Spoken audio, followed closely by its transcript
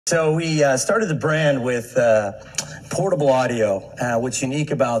So we started the brand with portable audio. What's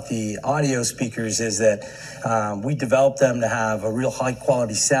unique about the audio speakers is that we developed them to have a real high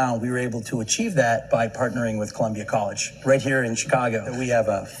quality sound. We were able to achieve that by partnering with Columbia College right here in Chicago. We have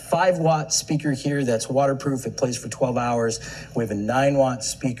a 5-watt speaker here that's waterproof. It plays for 12 hours. We have a 9-watt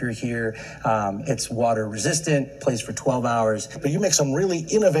speaker here. It's water resistant, plays for 12 hours. But you make some really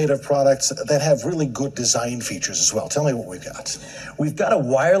innovative products that have really good design features as well. Tell me what we've got. We've got a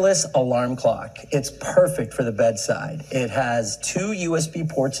wireless alarm clock. It's perfect for the bedside. It has 2 USB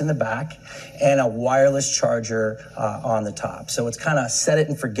ports in the back and a wireless charger on the top. So it's kind of set it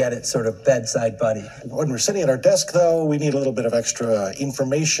and forget it sort of bedside buddy. When we're sitting at our desk, though, we need a little bit of extra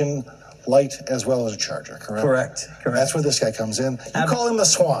information, light, as well as a charger, correct? Correct. That's where this guy comes in. You call him the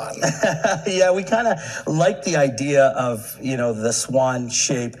Swan. Yeah, we kind of like the idea of, the swan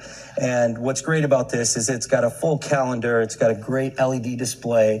shape. And what's great about this is it's got a full calendar, it's got a great LED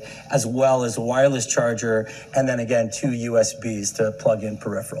display, as well as a wireless charger, and then again, 2 USBs to plug in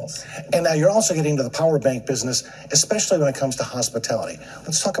peripherals. And now you're also getting into the power bank business, especially when it comes to hospitality.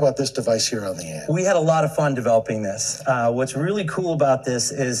 Let's talk about this device here on the end. We had a lot of fun developing this. What's really cool about this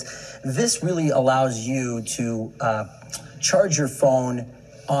is this really allows you to charge your phone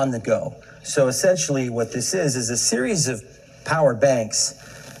on the go. So essentially what this is a series of power banks.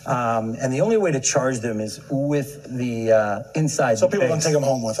 And the only way to charge them is with the inside. So people don't take them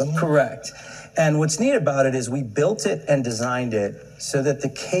home with them? Correct. And what's neat about it is we built it and designed it so that the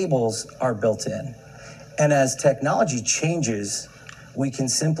cables are built in. And as technology changes, we can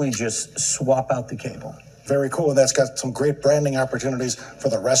simply just swap out the cable. Very cool. And that's got some great branding opportunities for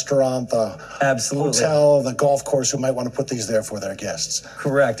the restaurant, the hotel, the golf course, who might want to put these there for their guests.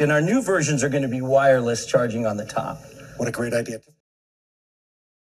 Correct. And our new versions are going to be wireless charging on the top. What a great idea.